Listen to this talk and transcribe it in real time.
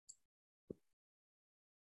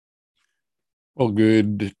Well,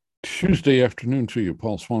 good Tuesday afternoon to you.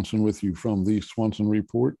 Paul Swanson with you from the Swanson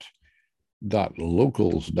Report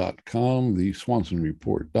locals.com, the Swanson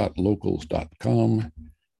Report locals.com,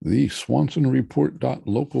 the Swanson Report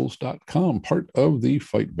locals.com, part of the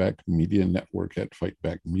Fight Back Media Network at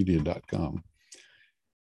fightbackmedia.com.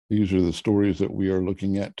 These are the stories that we are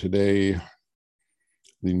looking at today.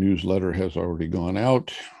 The newsletter has already gone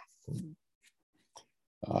out.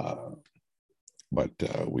 But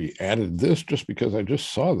we added this just because I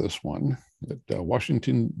just saw this one, that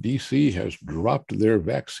Washington, D.C. has dropped their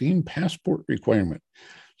vaccine passport requirement,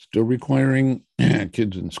 still requiring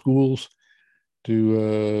kids in schools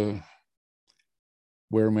to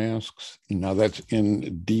wear masks. Now that's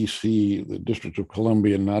in D.C., the District of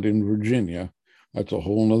Columbia, not in Virginia. That's a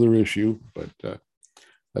whole nother issue, but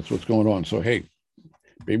that's what's going on. So, hey,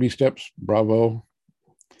 baby steps, bravo.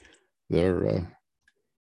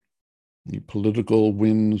 The political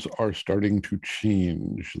winds are starting to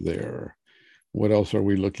change there. What else are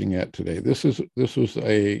we looking at today? This was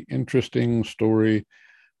a interesting story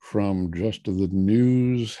from Just the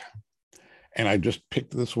News, and I just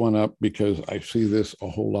picked this one up because I see this a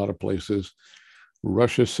whole lot of places.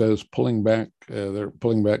 Russia says pulling back, they're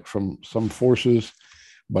pulling back from some forces,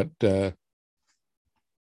 but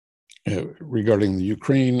regarding the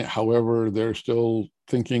Ukraine, however, they're still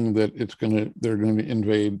thinking that they're going to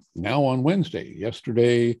invade now on Wednesday.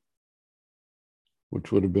 Yesterday,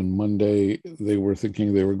 which would have been Monday, they were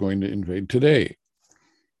thinking they were going to invade today.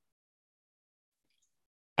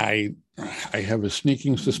 I have a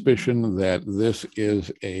sneaking suspicion that this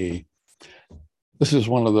is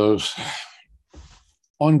one of those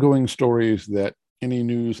ongoing stories that any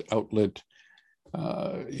news outlet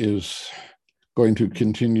is going to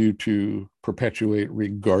continue to perpetuate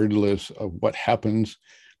regardless of what happens,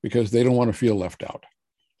 because they don't want to feel left out.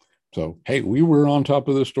 So, hey, we were on top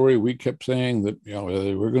of the story. We kept saying that, they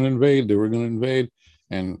were going to invade,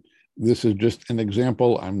 And this is just an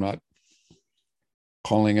example. I'm not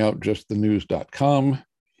calling out justthenews.com.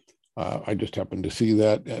 I just happened to see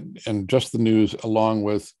that. And Just the News, along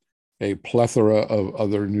with a plethora of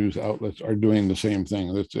other news outlets, are doing the same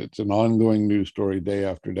thing. It's an ongoing news story day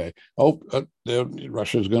after day.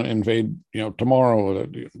 Russia's going to invade, tomorrow,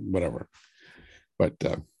 whatever. But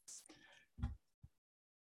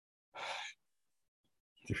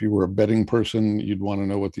if you were a betting person, you'd want to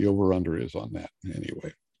know what the over-under is on that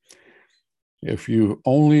anyway. If you've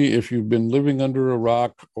been living under a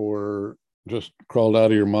rock or just crawled out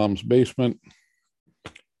of your mom's basement,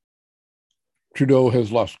 Trudeau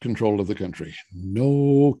has lost control of the country.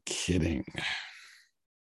 No kidding.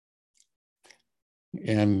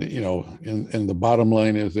 And, and the bottom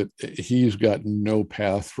line is that he's got no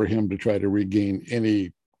path for him to try to regain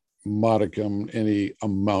any modicum, any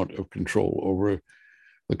amount of control over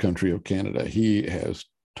the country of Canada. He has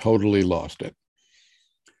totally lost it,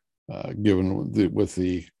 given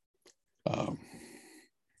the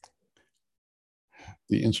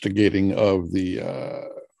instigating of the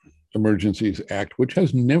Emergencies Act, which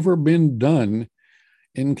has never been done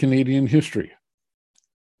in Canadian history.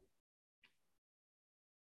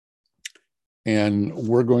 And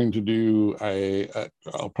we're going to do,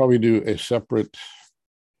 I'll probably do a separate,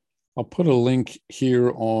 I'll put a link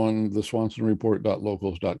here on the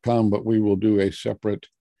swansonreport.locals.com, but we will do a separate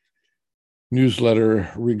newsletter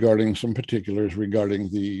regarding some particulars regarding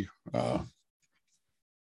the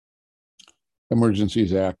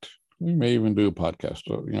Emergencies Act. We may even do a podcast,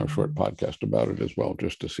 short podcast about it as well,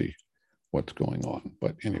 just to see what's going on.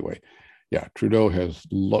 But anyway, yeah, Trudeau has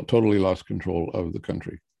totally lost control of the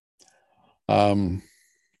country.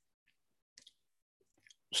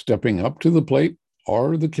 Stepping up to the plate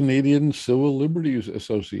are the Canadian Civil Liberties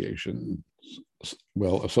Association.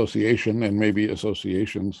 Well, association and maybe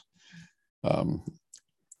associations.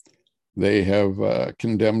 They have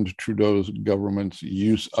condemned Trudeau's government's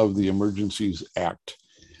use of the Emergencies Act.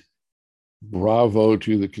 Bravo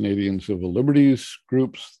to the Canadian Civil Liberties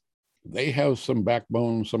groups. They have some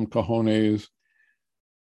backbone, some cojones.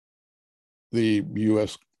 The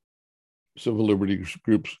U.S. Civil liberties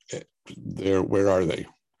groups, where are they?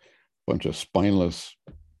 Bunch of spineless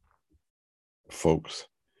folks,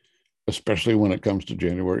 especially when it comes to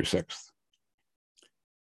January 6th.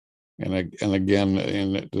 And again,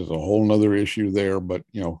 there's a whole nother issue there, but,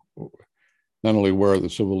 not only where are the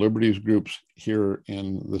civil liberties groups here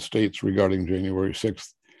in the States regarding January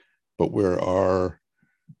 6th, but where are,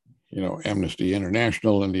 Amnesty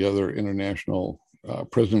International and the other international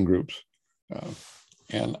prison groups.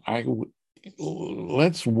 And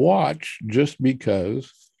let's watch, just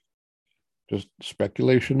because, just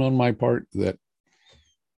speculation on my part, that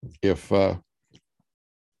if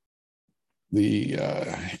the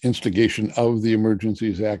instigation of the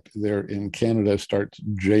Emergencies Act there in Canada starts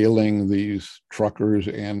jailing these truckers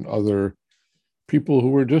and other people who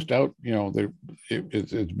were just out.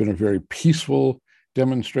 It's been a very peaceful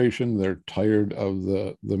demonstration. They're tired of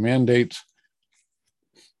the mandates.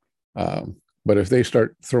 But if they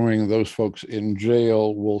start throwing those folks in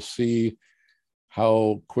jail, we'll see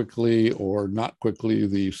how quickly or not quickly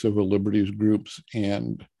the civil liberties groups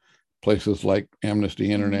and places like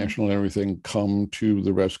Amnesty International and everything come to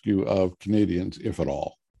the rescue of Canadians, if at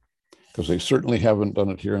all, because they certainly haven't done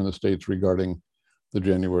it here in the States regarding the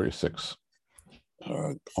January 6th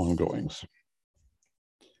ongoings.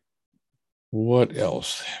 What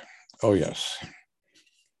else? Oh, yes.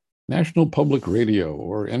 National Public Radio,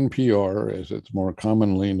 or NPR, as it's more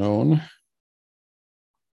commonly known,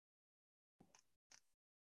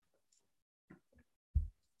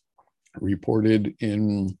 reported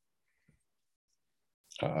in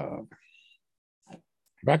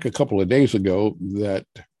back a couple of days ago that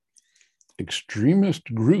extremist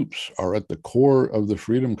groups are at the core of the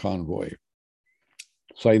Freedom Convoy,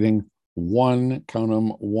 citing one, count them,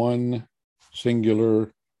 one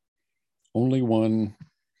singular, only one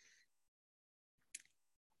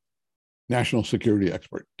national security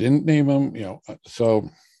expert. Didn't name him, so a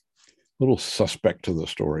little suspect to the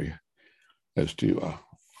story as to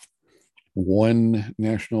one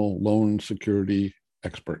national lone security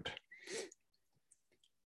expert.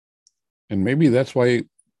 And maybe that's why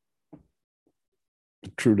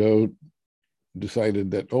Trudeau decided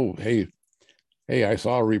that, oh, hey, I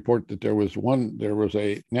saw a report that there was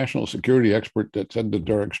a national security expert that said that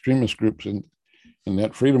there are extremist groups in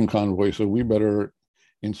that Freedom Convoy, so we better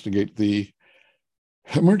instigate the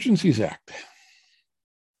Emergencies Act.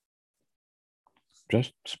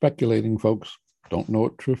 Just speculating, folks. Don't know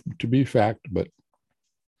it to be fact, but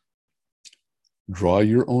draw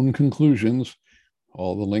your own conclusions.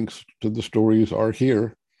 All the links to the stories are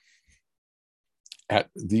here at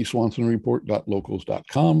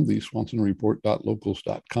theswansonreport.locals.com,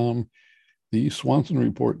 theswansonreport.locals.com,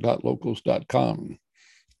 theswansonreport.locals.com.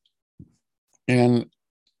 And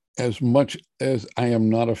as much as I am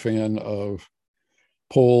not a fan of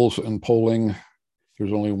polls and polling,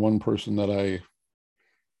 there's only one person that I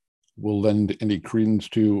will lend any credence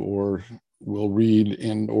to or will read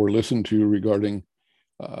and or listen to regarding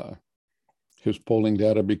his polling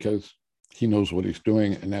data, because he knows what he's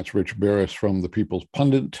doing, and that's Rich Barris from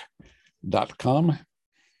thepeoplespundit.com. A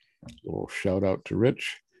little shout out to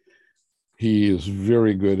Rich. He is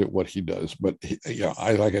very good at what he does, but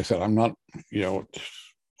like I said, I'm not,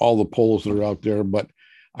 all the polls that are out there, but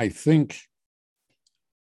I think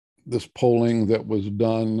this polling that was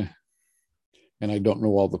done, and I don't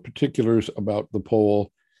know all the particulars about the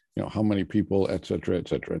poll, how many people, et cetera, et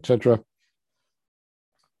cetera, et cetera.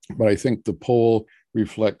 But I think the poll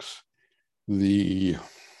reflects the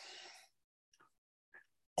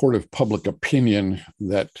court of public opinion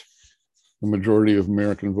that the majority of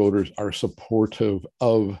American voters are supportive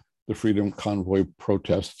of the Freedom Convoy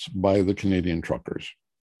protests by the Canadian truckers.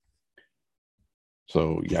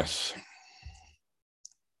 So yes,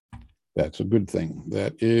 that's a good thing.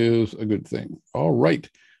 That is a good thing. All right.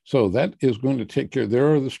 So that is going to take care.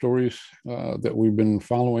 There are the stories that we've been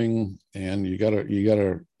following, and you got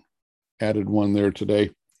a added one there today.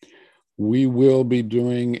 We will be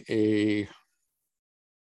doing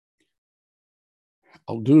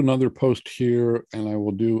I'll do another post here, and I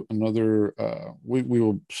will do another, we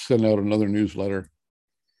will send out another newsletter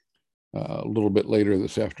a little bit later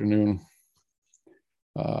this afternoon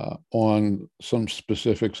on some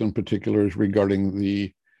specifics and particulars regarding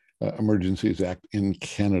the Emergencies Act in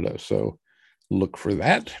Canada. So look for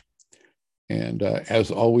that. And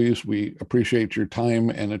as always, we appreciate your time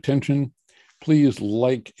and attention. Please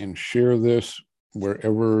like and share this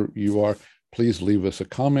wherever you are. Please leave us a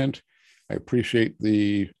comment. I appreciate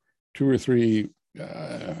the 2 or 3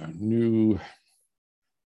 new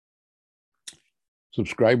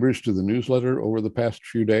subscribers to the newsletter over the past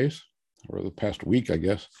few days, or the past week, I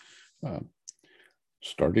guess.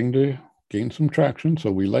 Starting to gain some traction,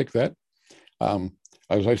 so we like that.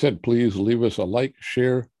 As I said, please leave us a like,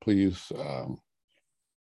 share. Please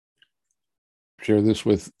share this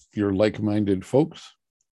with your like-minded folks,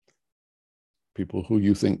 people who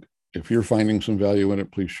you think, if you're finding some value in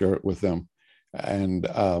it, please share it with them. And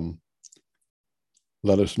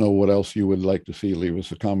let us know what else you would like to see. Leave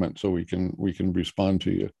us a comment so we can respond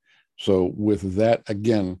to you. So with that,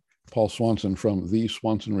 again, Paul Swanson from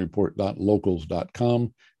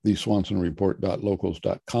theswansonreport.locals.com,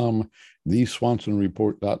 theswansonreport.locals.com,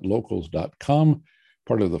 theswansonreport.locals.com,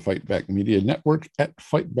 part of the Fight Back Media Network at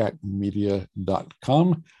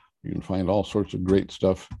fightbackmedia.com. You can find all sorts of great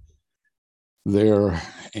stuff there.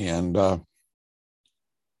 And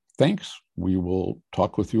thanks. We will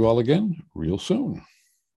talk with you all again real soon.